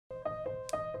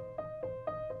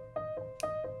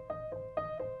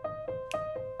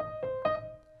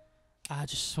I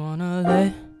just wanna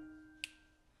lay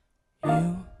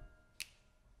you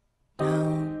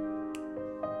down.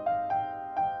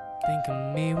 Think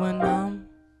of me when I'm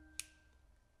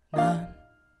not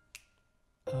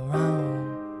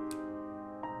around.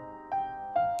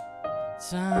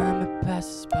 Time it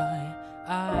passes by,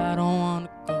 I don't wanna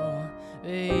go,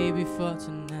 baby, for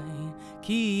tonight.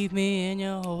 Keep me in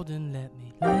your hold and let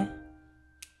me lay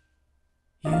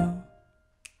you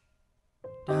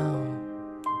down.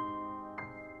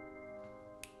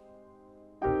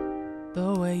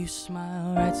 The way you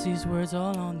smile writes these words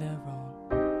all on their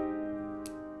own.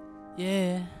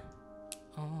 Yeah,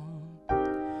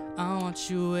 I want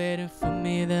you waiting for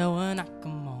me there when I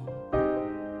come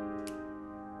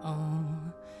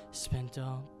home. Spent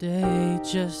all day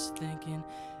just thinking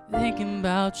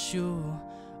about you.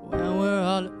 When we're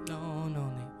all alone,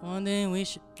 only one thing we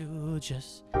should do,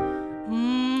 just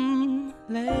lay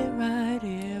right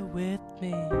here with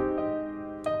me.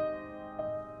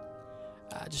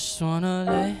 I just wanna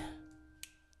lay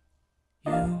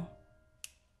you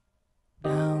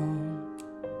down.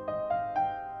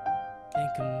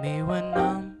 Think of me when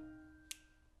I'm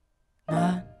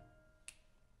not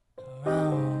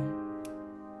around.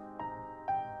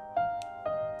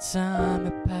 Time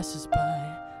it passes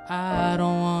by, I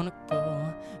don't wanna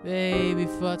go, baby,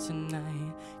 for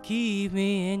tonight. Keep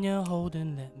me in your hold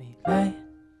and let me lay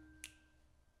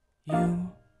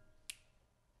you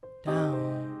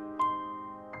down.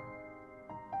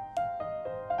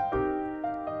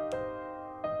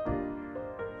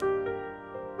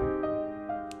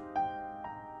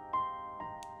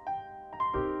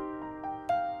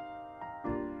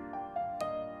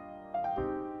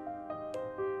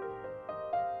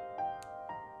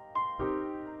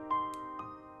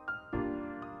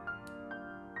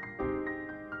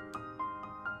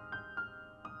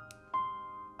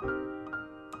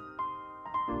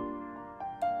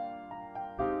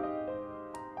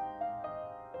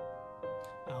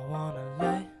 I wanna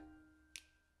lay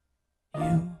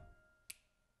you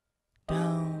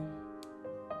down.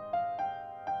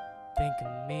 Think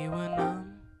of me when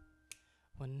I'm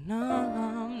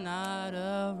not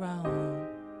around.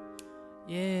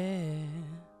 Yeah,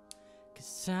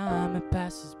 'cause time it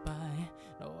passes by.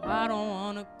 No, I don't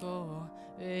wanna go,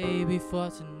 baby, for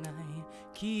tonight.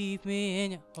 Keep me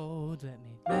in your hold, let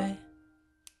me lay